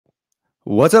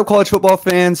What's up, college football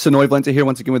fans? Sonoy Valente here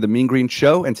once again with the Mean Green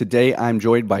Show, and today I'm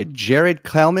joined by Jared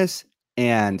Kalmus,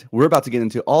 and we're about to get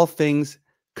into all things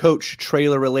Coach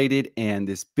Traylor related and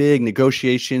this big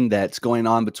negotiation that's going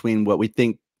on between what we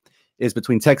think is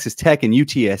between Texas Tech and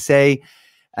UTSA.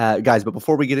 Guys, but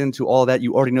before we get into all that,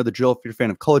 you already know the drill if you're a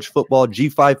fan of college football,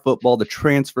 G5 football, the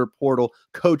transfer portal,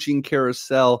 coaching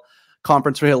carousel,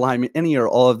 conference realignment, any or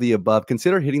all of the above.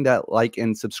 Consider hitting that like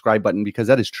and subscribe button because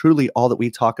that is truly all that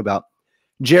we talk about.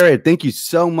 Jared, thank you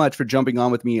so much for jumping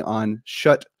on with me on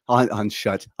such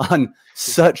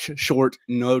short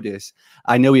notice.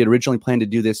 I know we had originally planned to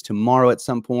do this tomorrow at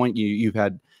some point. You've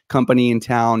had company in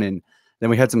town, and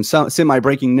then we had some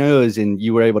semi-breaking news, and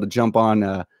you were able to jump on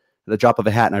the drop of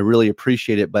a hat, and I really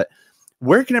appreciate it. But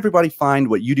where can everybody find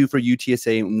what you do for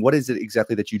UTSA, and what is it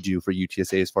exactly that you do for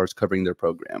UTSA as far as covering their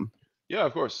program? Yeah,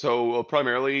 of course. So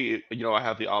primarily, I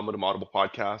have the Alma Audible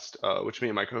podcast, which me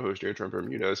and my co-host Adrian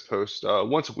Bermudez post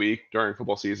once a week during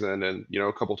football season, and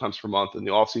a couple times per month in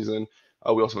the off season.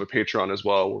 We also have a Patreon as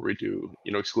well, where we do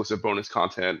exclusive bonus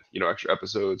content, extra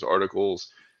episodes, articles,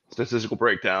 statistical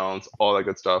breakdowns, all that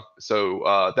good stuff.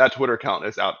 So that Twitter account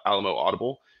is at Alamo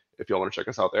Audible. If y'all want to check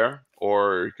us out there,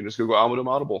 or you can just Google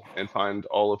Alamo Audible and find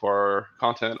all of our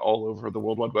content all over the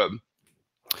World Wide Web.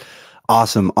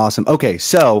 Awesome. Okay,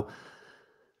 so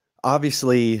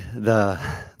obviously the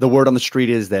word on the street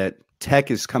is that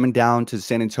Tech is coming down to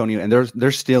San Antonio, and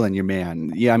they're stealing your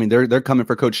man. Yeah, I mean they're coming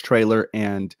for Coach Traylor,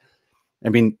 and I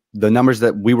mean the numbers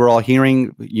that we were all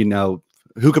hearing.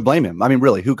 Who could blame him? I mean,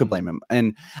 really, who could blame him?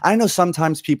 And I know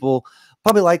sometimes people,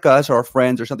 probably like us or our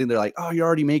friends or something, they're like, "Oh, you're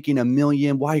already making $1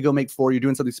 million. Why you go make $4 million? You're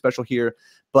doing something special here."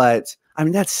 But I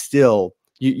mean, that's still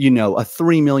a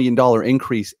 $3 million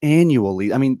increase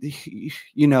annually. I mean,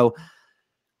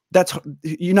 that's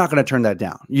you're not going to turn that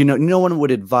down. No one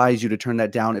would advise you to turn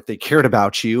that down if they cared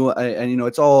about you. And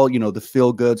it's all the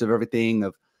feel goods of everything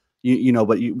of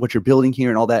what you're building here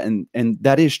and all that, and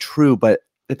that is true. But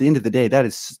at the end of the day,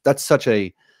 that's such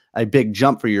a big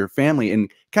jump for your family,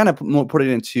 and kind of put it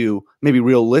into maybe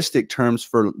realistic terms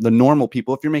for the normal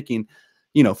people. If you're making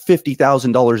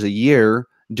 $50,000 a year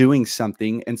doing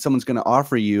something, and someone's going to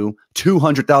offer you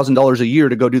 $200,000 a year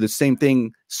to go do the same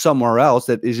thing somewhere else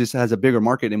that just has a bigger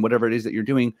market and whatever it is that you're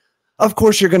doing, of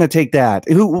course you're going to take that.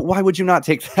 Why would you not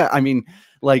take that? I mean,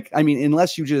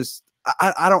 unless you just,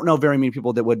 I don't know very many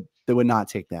people that would not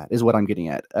take that, is what I'm getting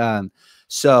at.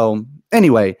 So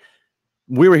anyway,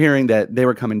 we were hearing that they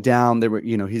were coming down. They were,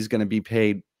 he's going to be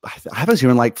paid. I was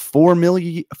hearing like $4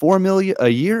 million a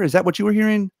year. Is that what you were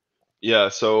hearing? Yeah,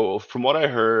 so from what I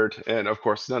heard, and of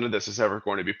course, none of this is ever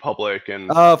going to be public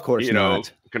and Of course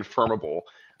not. confirmable.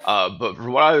 But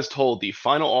from what I was told, the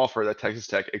final offer that Texas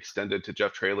Tech extended to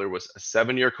Jeff Traylor was a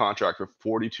 7-year contract for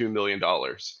 $42 million.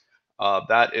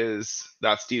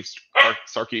 That's Steve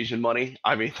Sarkisian money.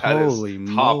 I mean, that Holy is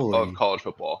top moly. of college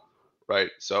football,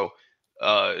 right? So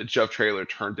Jeff Traylor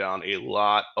turned down a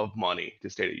lot of money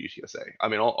to stay at UTSA. I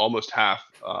mean, almost half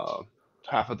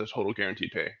of the total guaranteed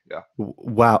pay. Yeah.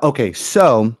 Wow. Okay.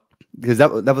 So, because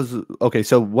that was okay.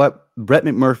 So, what Brett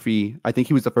McMurphy, I think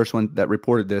he was the first one that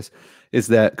reported this, is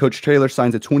that Coach Traylor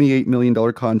signs a $28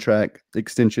 million contract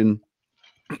extension,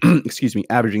 excuse me,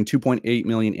 averaging $2.8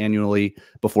 million annually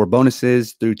before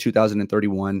bonuses through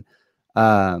 2031.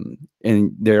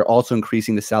 And they're also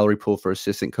increasing the salary pool for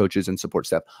assistant coaches and support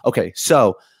staff. Okay.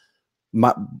 So,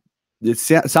 it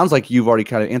sounds like you've already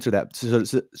kind of answered that.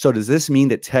 So does this mean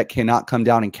that Tech cannot come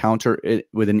down and counter it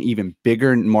with an even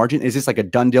bigger margin? Is this like a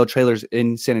done deal? Trailers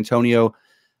in San Antonio,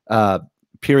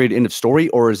 period, end of story?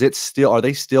 Or is it still, are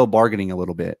they still bargaining a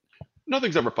little bit?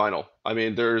 Nothing's ever final. I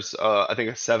mean, there's I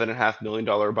think a $7.5 million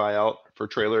buyout for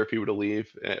Traylor if he were to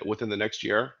leave within the next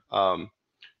year.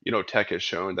 Tech has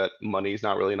shown that money is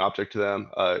not really an object to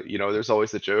them. There's always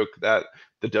the joke that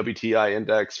the WTI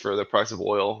index for the price of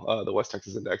oil, the West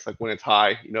Texas index, like when it's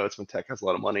high, it's when Tech has a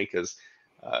lot of money because,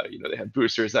 they have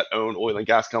boosters that own oil and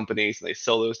gas companies, and they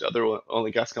sell those to other oil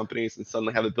and gas companies and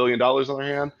suddenly have $1 billion on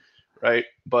their hand, right?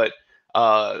 But,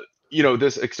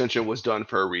 this extension was done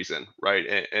for a reason,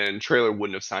 right? And Traylor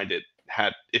wouldn't have signed it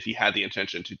if he had the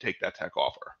intention to take that Tech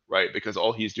offer, right? Because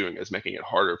all he's doing is making it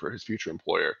harder for his future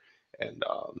employer and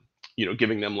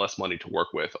giving them less money to work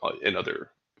with in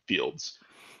other fields.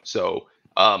 So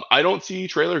I don't see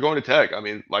Traylor going to Tech. I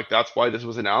mean, like that's why this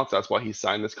was announced. That's why he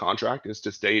signed this contract, is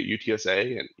to stay at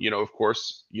UTSA. And of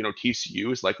course,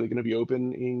 TCU is likely going to be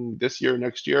opening this year,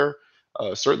 next year.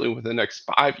 Certainly within the next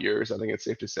 5 years, I think it's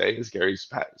safe to say, as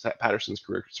Patterson's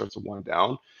career starts to wind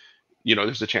down,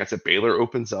 there's a chance that Baylor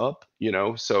opens up.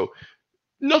 So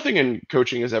nothing in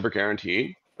coaching is ever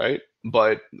guaranteed, right?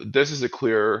 But this is a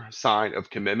clear sign of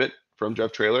commitment from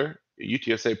Jeff Traylor.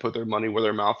 UTSA put their money where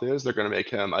their mouth is. They're going to make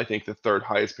him, I think, the third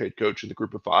highest paid coach in the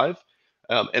group of five.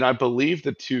 And I believe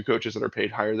the two coaches that are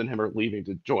paid higher than him are leaving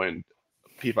to join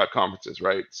P5 conferences,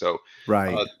 right? So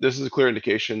Right. this is a clear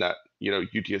indication that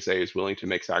UTSA is willing to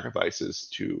make sacrifices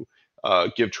to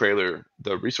give Traylor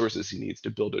the resources he needs to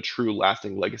build a true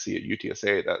lasting legacy at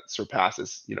UTSA that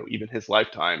surpasses even his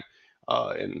lifetime,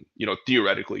 and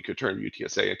theoretically could turn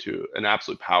UTSA into an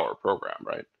absolute power program,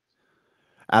 right?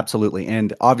 Absolutely.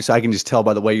 And obviously, I can just tell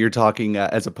by the way you're talking,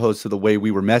 as opposed to the way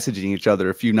we were messaging each other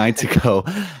a few nights ago,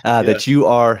 Yeah. that you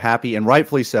are happy, and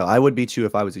rightfully so. I would be too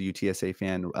if I was a UTSA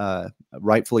fan,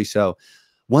 rightfully so.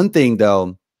 One thing,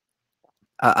 though,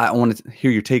 I want to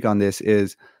hear your take on this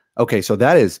is, okay, so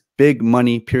that is big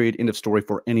money, period, end of story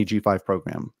for any G5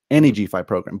 program, any G5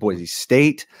 program, Boise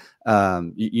State,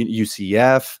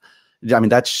 UCF. I mean,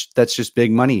 that's just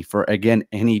big money for, again,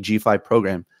 any G5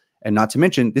 program. And not to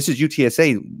mention, this is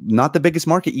UTSA, not the biggest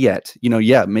market yet.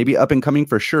 Yeah, maybe up and coming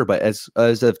for sure, but as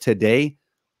of today,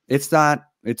 it's not.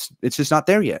 It's just not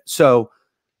there yet. So,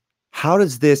 how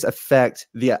does this affect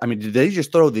the? I mean, did they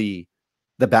just throw the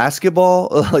basketball,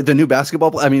 like the new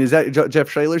basketball? I mean, is that Jeff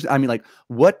Traylor's? I mean, like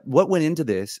what went into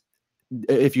this,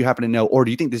 if you happen to know, or do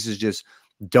you think this is just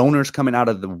donors coming out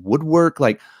of the woodwork?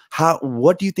 Like,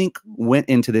 what do you think went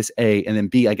into this? A, and then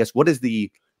B, I guess, what is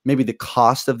maybe the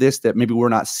cost of this that maybe we're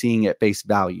not seeing at face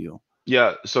value?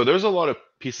 Yeah, so there's a lot of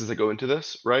pieces that go into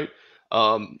this, right?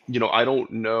 I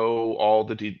don't know all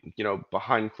the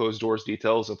behind closed doors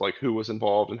details of like who was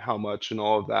involved and how much and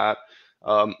all of that.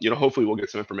 Hopefully we'll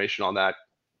get some information on that,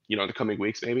 in the coming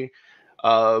weeks maybe.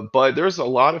 But there's a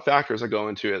lot of factors that go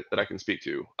into it that I can speak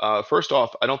to. First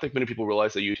off, I don't think many people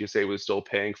realize that UTSA was still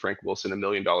paying Frank Wilson $1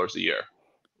 million a year,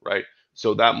 right?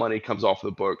 So that money comes off the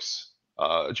books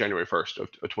January 1st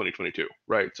of 2022,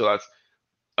 right? So that's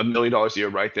 $1 million a year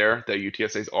right there that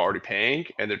UTSA is already paying,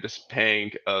 and they're just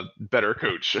paying a better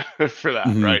coach for that,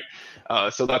 Mm-hmm. right?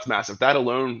 So that's massive. That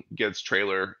alone gets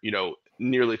Traylor,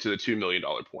 nearly to the $2 million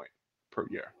point per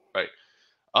year, right?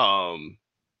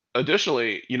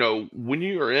 Additionally, when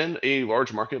you are in a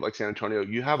large market like San Antonio,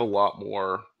 you have a lot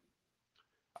more,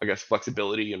 I guess,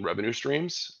 flexibility in revenue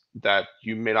streams that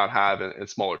you may not have in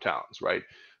smaller towns, right?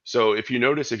 So if you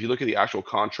notice, if you look at the actual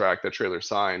contract that Traylor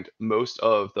signed, most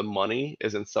of the money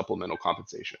is in supplemental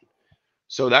compensation.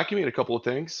 So that can mean a couple of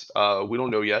things. We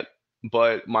don't know yet,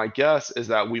 but my guess is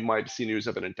that we might see news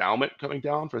of an endowment coming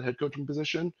down for the head coaching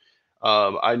position.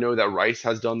 I know that Rice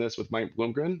has done this with Mike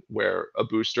Bloomgren, where a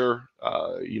booster,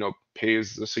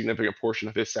 pays a significant portion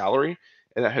of his salary,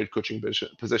 and that head coaching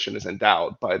position is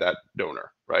endowed by that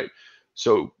donor, right?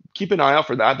 So keep an eye out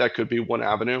for that. That could be one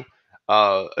avenue.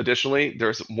 Additionally,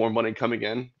 there's more money coming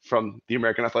in from the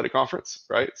American Athletic Conference,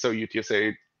 right? So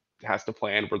UTSA has to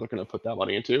plan where they're going to put that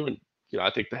money into, and I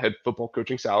think the head football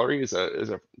coaching salary is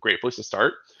a great place to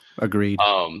start. Agreed.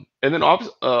 And then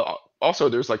also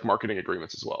there's like marketing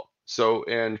agreements as well. So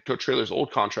in Coach Traylor's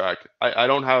old contract, I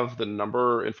don't have the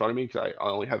number in front of me because I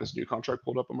only have his new contract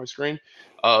pulled up on my screen.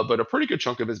 But a pretty good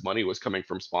chunk of his money was coming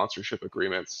from sponsorship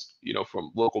agreements,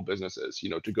 from local businesses,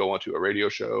 to go onto a radio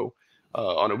show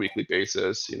on a weekly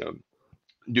basis,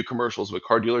 do commercials with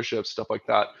car dealerships, stuff like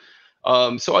that.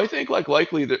 So I think like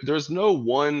likely that there's no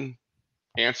one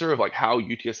answer of like how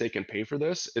UTSA can pay for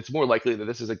this. It's more likely that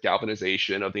this is a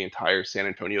galvanization of the entire San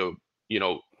Antonio,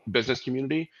 business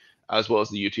community, as well as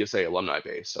the UTSA alumni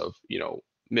base of,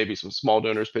 maybe some small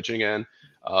donors pitching in.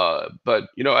 But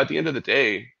at the end of the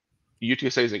day,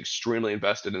 UTSA is extremely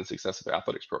invested in the success of the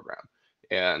athletics program.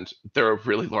 And they're a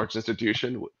really large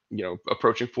institution,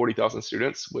 approaching 40,000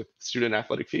 students with student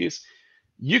athletic fees.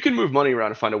 You can move money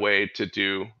around and find a way to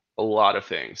do a lot of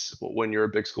things when you're a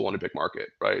big school in a big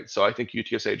market, right? So I think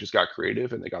UTSA just got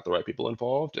creative and they got the right people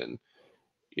involved, and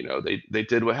they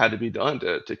did what had to be done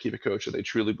to keep a coach that they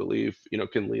truly believe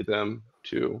can lead them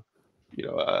to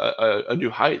a new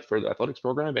height for the athletics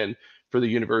program and for the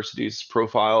university's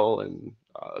profile and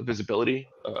visibility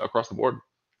across the board.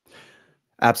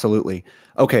 Absolutely.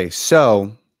 Okay,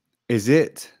 so is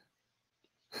it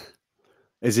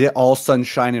all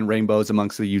sunshine and rainbows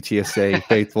amongst the UTSA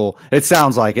faithful? It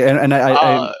sounds like it, and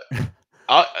Uh,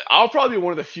 I'll probably be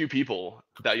one of the few people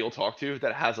that you'll talk to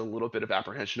that has a little bit of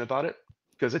apprehension about it,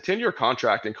 because a 10-year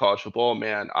contract in college football,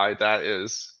 man,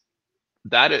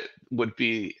 it would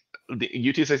be the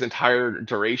UTSA's entire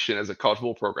duration as a college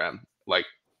football program. Like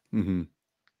mhm.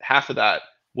 half of that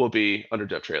will be under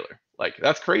Jeff Traylor. Like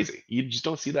that's crazy. You just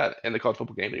don't see that in the college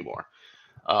football game anymore.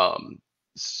 Um,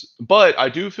 but I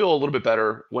do feel a little bit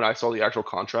better when I saw the actual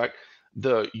contract.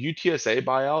 The UTSA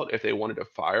buyout, if they wanted to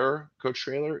fire Coach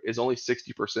Traylor, is only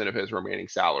 60% of his remaining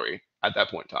salary at that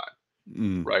point in time.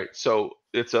 Mm, right? So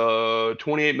it's a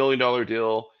 $28 million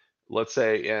deal. Let's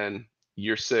say in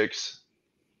year six,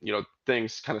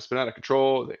 things kind of spin out of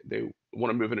control. They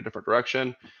want to move in a different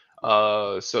direction.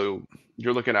 So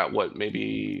you're looking at what,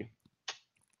 maybe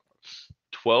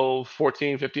 12,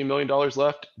 14, $15 million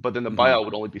left, but then the mhm, buyout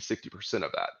would only be 60%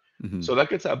 of that. mhm, So that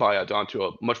gets that buyout down to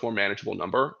a much more manageable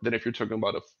number than if you're talking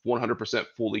about a 100%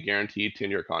 fully guaranteed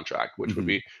 10-year contract, which would mhm.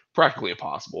 be practically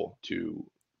impossible to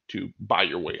buy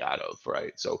your way out of,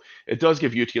 right? So it does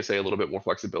give UTSA a little bit more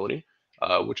flexibility,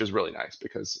 which is really nice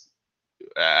because,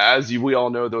 we all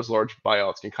know, those large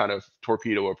buyouts can kind of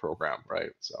torpedo a program,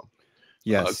 right? So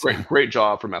Yes, great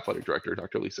job from athletic director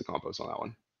Dr. Lisa Campos on that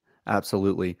one.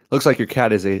 absolutely. Looks like your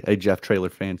cat is a Jeff Traylor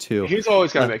fan too. He's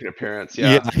always got to Uh, make an appearance.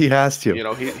 yeah, Yeah. he has to.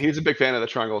 He's a big fan of the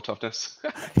triangle of toughness.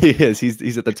 He is.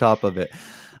 He's at the top of it.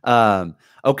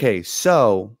 Okay,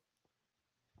 so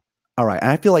all right,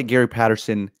 and I feel like Gary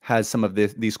Patterson has some of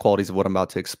these qualities of what I'm about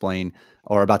to explain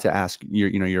or about to ask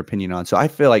your opinion on. So I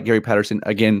feel like Gary Patterson,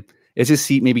 again, is his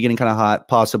seat maybe getting kind of hot,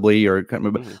 possibly, or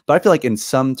Mhm. but I feel like in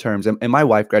some terms, and my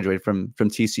wife graduated from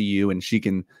TCU, and she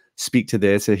can speak to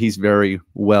this. That he's very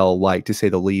well liked, to say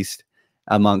the least,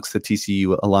 amongst the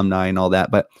TCU alumni and all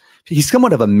that. But he's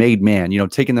somewhat of a made man,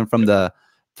 taking them from the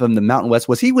Mountain West.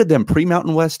 Was he with them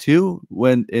pre-Mountain West too,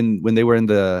 when they were in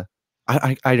the?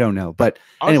 I don't know, but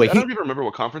anyway, Honestly, I don't even remember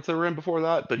what conference they were in before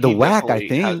that, but the he WAC,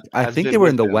 definitely has I has think they been were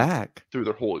in with the them WAC. through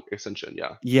their whole ascension.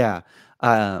 Yeah. Yeah.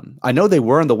 I know they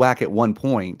were in the WAC at one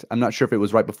point. I'm not sure if it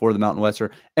was right before the Mountain West or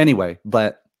anyway,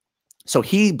 but so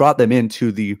he brought them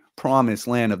into the promised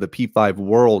land of the P5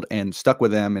 world and stuck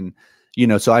with them.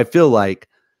 And, so I feel like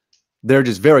they're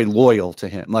just very loyal to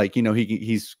him. Like,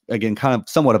 he's again kind of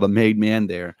somewhat of a made man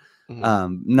there.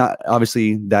 Mhm. Not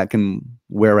obviously that can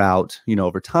wear out,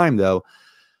 over time though.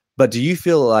 But do you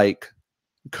feel like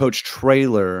Coach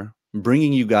Traylor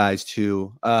bringing you guys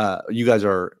to you guys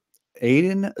are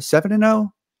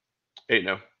 7-0,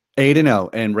 8-0. 8-0,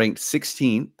 and ranked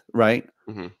 16th, right?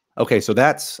 Mhm. Okay, so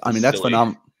that's, I mean, That's that's silly.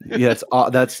 phenomenal. Yeah,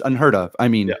 that's unheard of. I Yeah.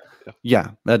 mean, Yeah.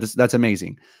 yeah, that's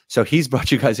amazing. So he's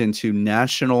brought you guys into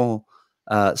into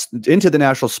the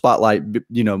national spotlight,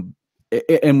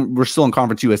 and we're still in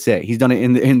Conference USA. He's done it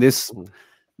in Mhm.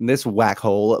 this whack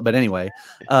hole, but anyway,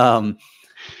 um,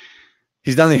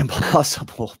 he's done the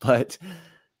impossible. But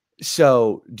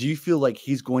so, do you feel like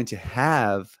he's going to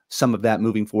have some of that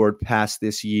moving forward past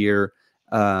this year?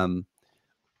 Um,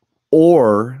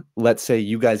 or let's say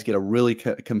you guys get a really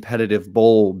competitive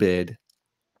bowl bid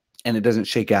and it doesn't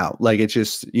shake out. Like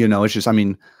I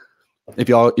mean,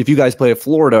 if you guys play at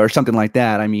Florida or something like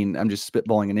that, I mean, I'm just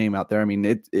spitballing a name out there. I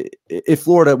mean, if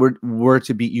Florida were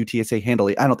to beat UTSA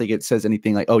handily, I don't think it says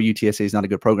anything like, oh, UTSA is not a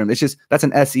good program. It's just that's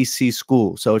an SEC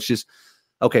school, so it's just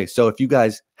okay. So if you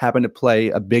guys happen to play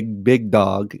a big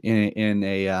dog in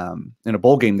a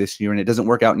bowl game this year and it doesn't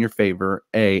work out in your favor,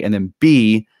 A, and then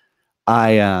B,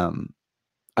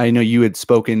 I know you had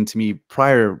spoken to me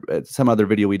prior at some other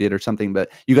video we did or something, but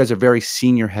you guys are very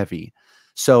senior heavy.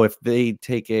 So if they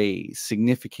take a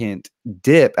significant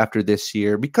dip after this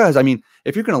year, because I mean,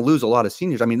 if you're going to lose a lot of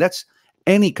seniors, I mean, that's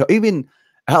even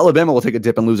Alabama will take a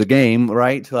dip and lose a game,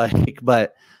 right? Like,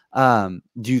 but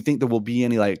do you think there will be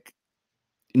any like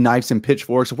knives and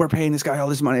pitchforks? We're paying this guy all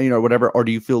this money or whatever, or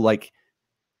do you feel like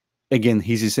again,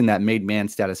 he's just in that made man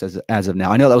status as of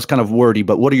now? I know that was kind of wordy,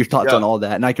 but what are your thoughts Yeah. on all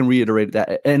that? And I can reiterate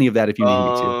that any of that if you need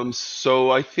me to.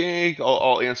 So I think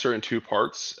I'll answer in two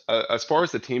parts. As far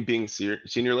as the team being senior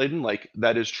laden, like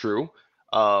that is true.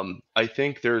 I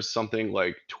think there's something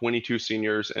like 22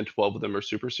 seniors and 12 of them are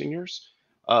super seniors.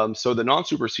 So the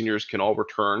non-super seniors can all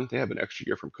return. They have an extra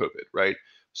year from COVID, right?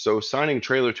 So signing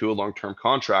Traylor to a long-term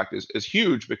contract is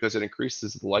huge because it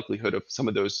increases the likelihood of some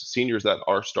of those seniors that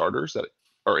are starters that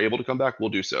are able to come back will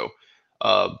do so.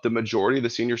 The majority of the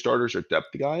senior starters are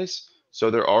depth guys, so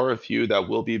there are a few that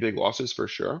will be big losses for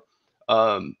sure.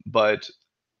 But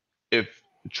if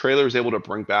Traylor is able to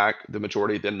bring back the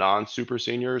majority of the non-super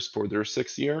seniors for their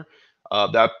sixth year,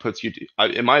 that puts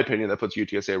in my opinion, that puts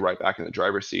UTSA right back in the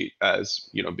driver's seat as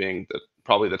being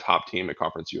probably the top team at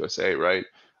Conference USA. Right?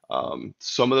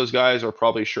 Some of those guys are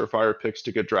probably surefire picks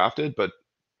to get drafted, but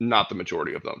not the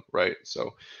majority of them. Right?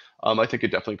 So. I think it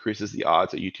definitely increases the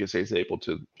odds that UTSA is able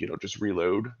to, just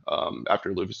reload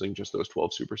after losing just those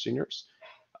 12 super seniors.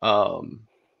 Um,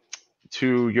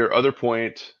 to your other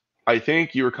point, I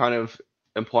think you were kind of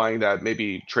implying that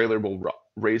maybe Traylor will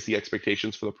raise the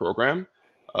expectations for the program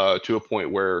to a point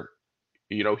where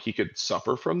he could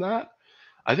suffer from that.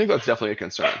 I think that's definitely a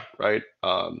concern, right?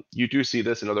 You do see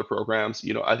this in other programs.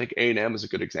 I think A&M is a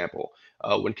good example.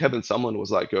 When Kevin Sumlin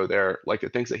was let go there, like the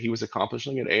things that he was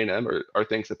accomplishing at A&M are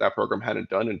things that that program hadn't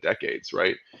done in decades,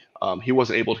 right? He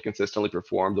wasn't able to consistently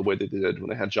perform the way they did when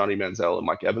they had Johnny Manziel and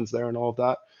Mike Evans there and all of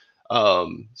that.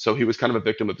 So he was kind of a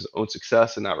victim of his own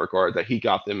success in that regard. That he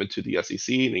got them into the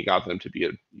SEC and he got them to be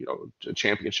a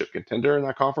championship contender in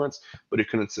that conference, but he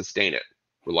couldn't sustain it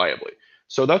reliably.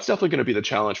 So that's definitely going to be the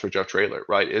challenge for Jeff Traylor,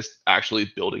 right? Is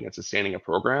actually building and sustaining a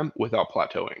program without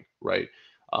plateauing, right?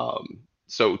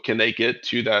 So can they get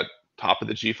to that top of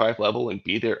the G5 level and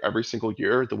be there every single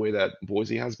year the way that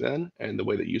Boise has been and the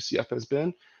way that UCF has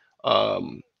been?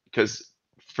 Because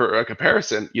for a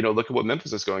comparison, look at what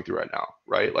Memphis is going through right now,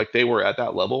 right? Like they were at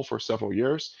that level for several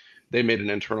years. They made an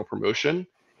internal promotion,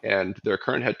 and their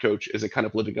current head coach isn't kind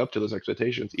of living up to those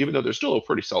expectations, even though they're still a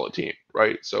pretty solid team,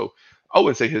 right? So I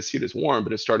wouldn't say his seat is warm,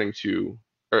 but it's starting to,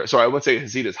 or sorry, I wouldn't say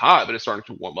his seat is hot, but it's starting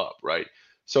to warm up, right?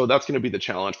 So that's going to be the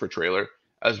challenge for Traylor,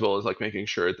 as well as like making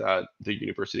sure that the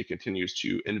university continues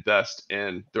to invest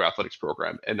in their athletics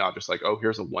program and not just like, oh,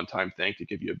 here's a one-time thing to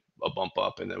give you a bump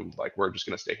up, and then like we're just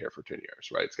going to stay here for 10 years,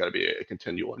 right? It's got to be a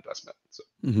continual investment. So.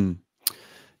 Mm-hmm.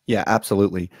 Yeah,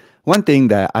 absolutely. One thing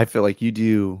that I feel like you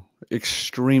do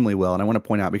extremely well, and I want to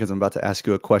point out because I'm about to ask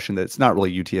you a question that's not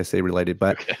really UTSA related,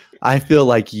 but Okay. I feel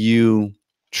like you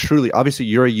truly, obviously,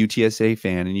 you're a UTSA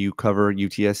fan and you cover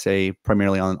UTSA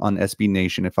primarily on SB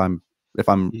Nation, if I'm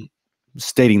Mhm.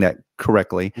 stating that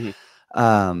correctly. Mhm.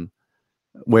 Um,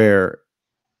 where,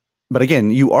 but again,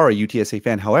 you are a UTSA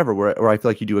fan. However, where I feel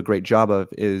like you do a great job of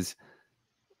is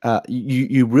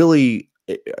you really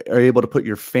are able to put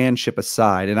your fanship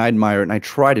aside, and I admire it, and I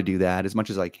try to do that as much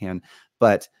as I can.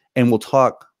 And we'll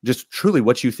talk just truly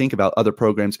what you think about other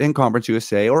programs in Conference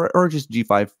USA or just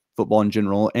G5 football in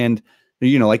general. And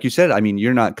like you said, I mean,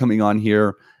 you're not coming on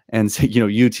here and say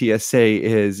UTSA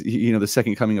is the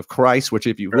second coming of Christ, which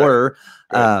if you Right. were,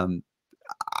 Right.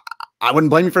 I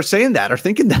wouldn't blame you for saying that or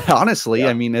thinking that. Honestly, Yeah.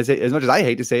 I mean, as much as I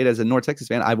hate to say it as a North Texas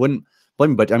fan, I wouldn't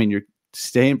blame you. But I mean, you're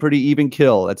staying pretty even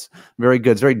kill. That's very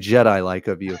good. It's very Jedi-like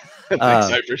of you. Thanks.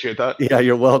 I appreciate that. Yeah,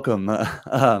 you're welcome.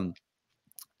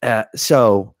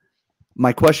 So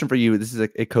my question for you, this is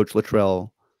a Coach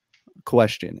Luttrell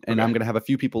question, and I'm Okay. going to have a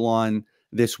few people on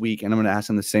this week, and I'm going to ask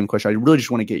them the same question. I really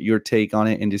just want to get your take on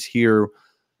it and just hear,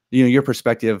 your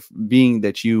perspective, being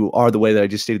that you are the way that I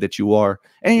just stated that you are,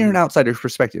 and you're Mhm. an outsider's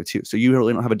perspective too. So you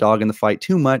really don't have a dog in the fight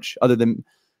too much, other than,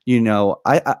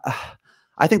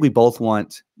 I think we both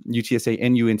want UTSA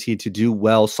and UNT to do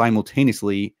well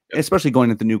simultaneously, Yep. especially going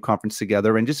into the new conference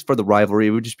together, and just for the rivalry,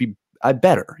 it would just be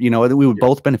better. We would Yeah.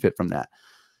 both benefit from that.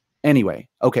 Anyway,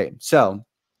 okay, so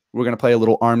we're gonna play a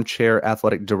little armchair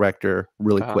athletic director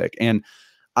really Uh-huh. quick, and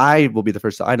I will be the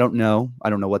first. I don't know. I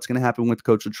don't know what's going to happen with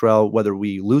Coach Luttrell, whether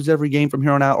we lose every game from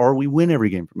here on out or we win every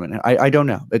game from here on out. I don't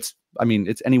know. It's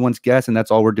anyone's guess, and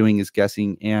that's all we're doing is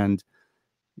guessing and,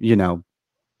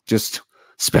 just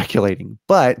speculating.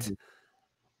 But Mhm.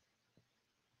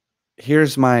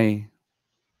 here's my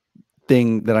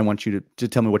thing that I want you to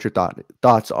tell me what your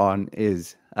thoughts on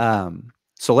is.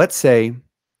 So let's say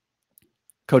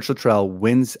Coach Luttrell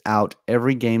wins out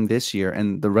every game this year,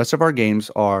 and the rest of our games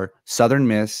are Southern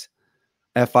Miss,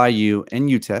 FIU, and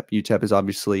UTEP. UTEP is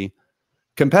obviously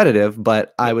competitive,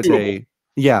 but I Yeah. would Doable. say,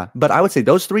 yeah, but I would say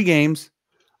those three games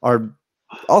are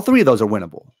all three of those are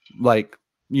winnable. Like,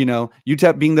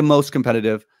 UTEP being the most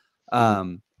competitive, Mhm.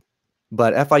 um,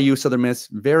 but FIU, Southern Miss,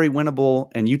 very winnable,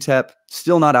 and UTEP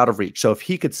still not out of reach. So if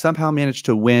he could somehow manage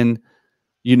to win,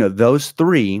 those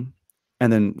three,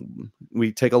 and then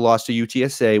we take a loss to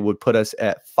UTSA, would put us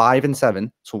at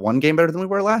 5-7, so one game better than we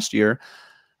were last year.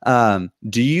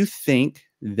 Do you think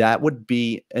that would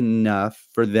be enough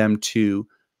for them to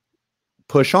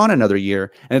push on another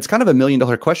year? And it's kind of $1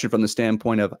 million question from the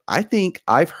standpoint of, I think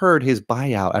I've heard his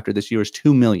buyout after this year is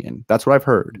 $2 million. That's what I've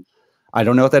heard. I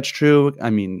don't know if that's true.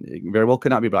 I mean, it very well could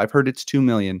not be, but I've heard it's $2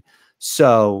 million.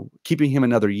 So keeping him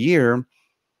another year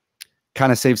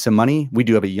kind of saves some money. We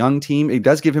do have a young team. It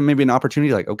does give him maybe an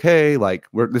opportunity, like, okay, like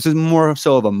this is more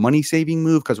so of a money saving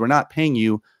move because we're not paying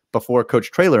you, before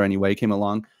Coach Traylor anyway came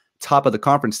along, top of the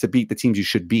conference to beat the teams you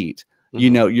should beat.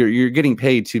 Mhm. You're getting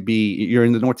paid to be, you're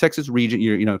in the North Texas region.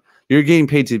 You're getting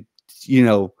paid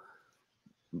to,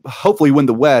 hopefully win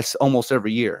the West almost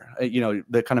every year.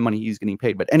 The kind of money he's getting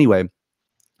paid. But anyway,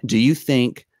 do you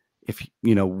think if,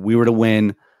 we were to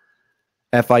win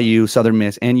FIU, Southern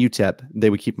Miss, and UTEP, they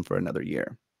would keep him for another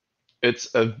year?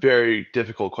 It's a very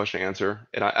difficult question to answer,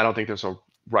 and I don't think there's a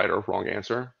right or wrong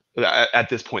answer at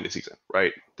this point in the season,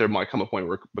 right? There might come a point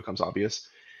where it becomes obvious.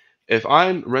 If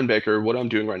I'm Ren Baker, what I'm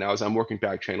doing right now is I'm working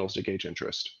back channels to gauge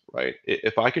interest, right?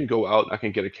 If I can go out and I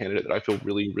can get a candidate that I feel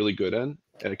really, really good in,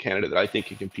 and a candidate that I think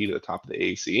can compete at the top of the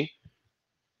AAC,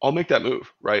 I'll make that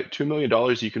move, right? $2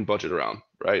 million you can budget around,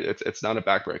 right? It's not a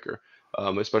backbreaker,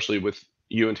 especially with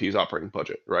UNT's operating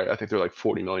budget, right? I think they're like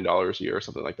 $40 million a year or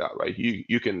something like that, right?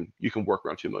 You can work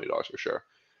around $2 million for sure.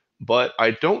 But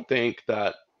I don't think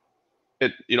that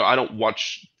I don't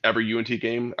watch every UNT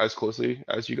game as closely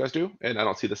as you guys do, and I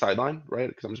don't see the sideline, right?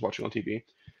 Because I'm just watching on TV.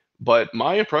 But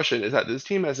my impression is that this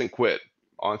team hasn't quit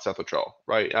on Seth Luttrell,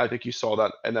 right? And I think you saw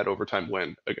that in that overtime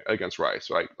win against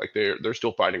Rice, right? Like they're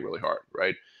still fighting really hard,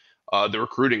 right? The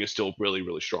recruiting is still really,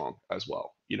 really strong as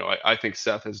well. I think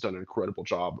Seth has done an incredible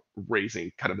job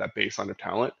raising kind of that baseline of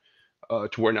talent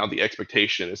to where now the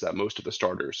expectation is that most of the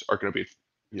starters are going to be,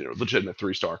 legitimate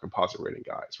 3-star composite rating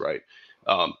guys, right?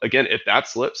 Again, if that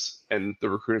slips and the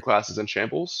recruiting class is in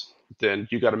shambles, then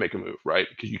you got to make a move, right?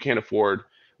 Because you can't afford,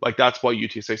 like, that's why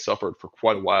UTSA suffered for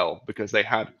quite a while, because they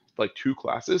had like 2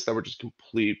 classes that were just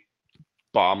complete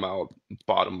bottom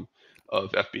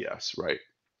of FBS, right?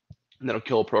 And that'll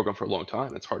kill a program for a long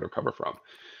time. It's hard to recover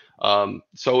from.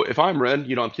 So if I'm Ren,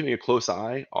 I'm keeping a close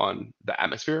eye on the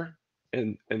atmosphere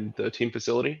in the team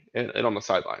facility and on the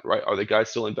sideline, right? Are the guys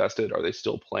still invested? Are they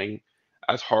still playing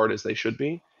as hard as they should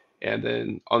be? And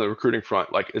then on the recruiting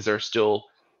front, like, is there still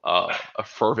a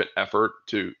fervent effort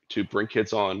to bring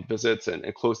kids on visits and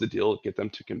close the deal, get them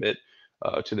to commit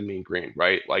to the Mean Green,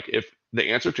 right? Like, if the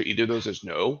answer to either of those is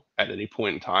no at any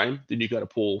point in time, then you got to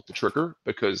pull the trigger,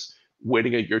 because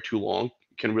waiting a year too long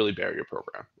can really bury your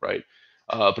program, right?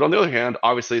 But on the other hand,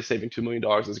 obviously saving $2 million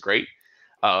is great.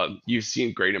 You've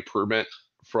seen great improvement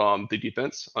from the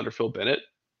defense under Phil Bennett,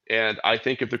 and I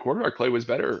think if the quarterback play was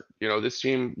better, this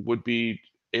team would be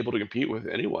able to compete with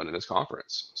anyone in this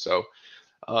conference. So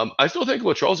I still think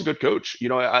Luttrell's a good coach.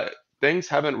 Things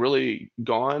haven't really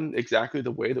gone exactly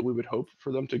the way that we would hope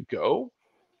for them to go,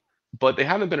 but they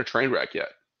haven't been a train wreck yet,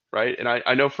 right? And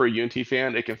I know for a UNT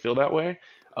fan, it can feel that way.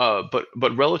 But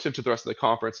relative to the rest of the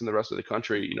conference and the rest of the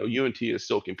country, UNT is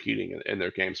still competing in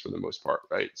their games for the most part,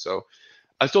 right? So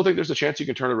I still think there's a chance you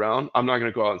can turn around. I'm not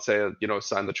going to go out and say,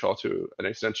 sign the Chaw to an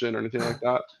extension or anything like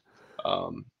that.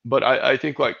 But I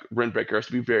think, like, Ren Baker has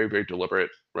to be very, very deliberate,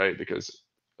 right? Because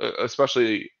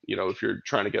especially, if you're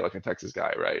trying to get like a Texas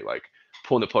guy, right? Like,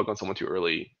 pulling the plug on someone too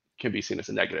early can be seen as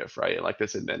a negative, right? And like,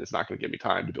 this admin is not going to give me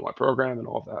time to build my program and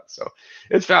all of that. So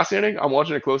it's fascinating. I'm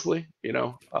watching it closely.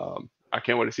 I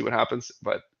can't wait to see what happens.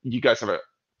 But you guys have a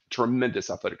tremendous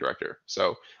athletic director,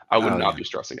 so I would Oh not yeah. be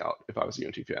stressing out if I was a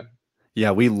UNT fan.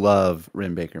 Yeah, we love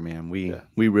Ren Baker, man. We Yeah,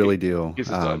 we he, really do. he's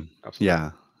a stud. Absolutely.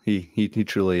 Yeah, he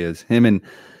truly is. Him and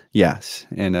yes,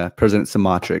 and President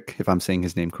Samatric, if I'm saying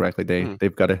his name correctly, Mhm.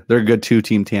 they're a good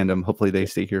 2-team tandem. Hopefully they Yeah.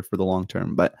 stay here for the long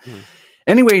term. But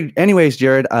Mhm. anyways,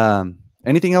 Jared,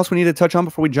 anything else we need to touch on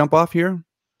before we jump off here?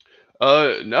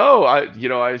 No,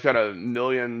 I've got a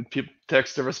million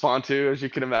texts to respond to, as you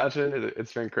can imagine.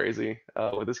 It's been crazy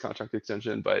with this contract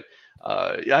extension, but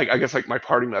yeah, I guess, like, my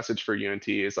parting message for UNT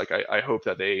is, like, I hope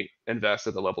that they invest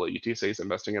at the level that UTSA is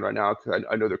investing in right now, because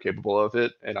I know they're capable of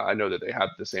it, and I know that they have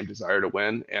the same desire to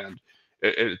win, and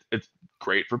it's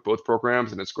great for both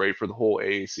programs, and it's great for the whole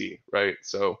AAC, right?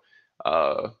 So.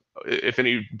 If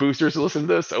any boosters listen to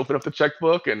this, open up the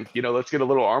checkbook and let's get a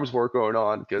little arms war going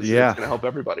on, because it's Yeah, going to help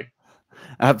everybody.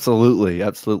 absolutely,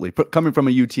 absolutely. Coming from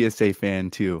a UTSA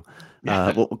fan too,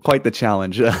 Yeah. well, quite the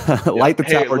challenge. Yeah. Hey, look,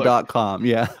 Lightthetower.com.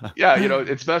 Yeah, yeah,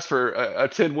 it's best for a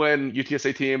 10-win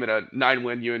UTSA team and a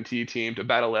 9-win UNT team to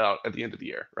battle it out at the end of the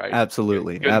year, right? Good,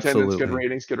 absolutely, good attendance, good absolutely.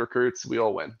 ratings, good recruits. We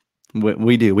all win.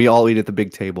 We do. We all eat at the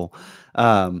big table.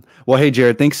 Well, hey,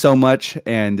 Jared, thanks so much,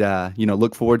 and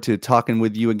look forward to talking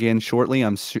with you again shortly.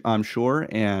 I'm sure.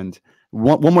 And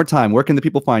one more time, where can the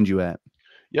people find you at?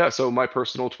 Yeah, so my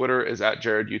personal Twitter is at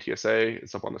Jared UTSA.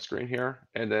 It's up on the screen here.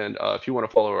 And then if you want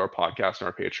to follow our podcast and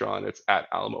our Patreon, it's at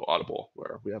Alamo Audible,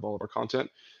 where we have all of our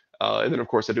content. And then, of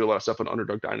course, I do a lot of stuff on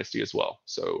Underdog Dynasty as well.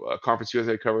 So Conference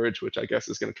USA coverage, which I guess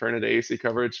is going to turn into AAC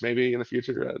coverage maybe in the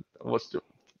future.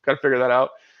 Got to figure that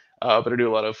out. But I do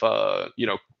a lot of,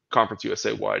 Conference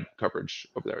USA wide coverage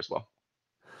over there as well.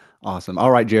 Awesome.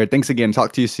 All right, Jared. Thanks again.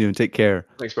 Talk to you soon. Take care.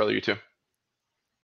 Thanks, brother. You too.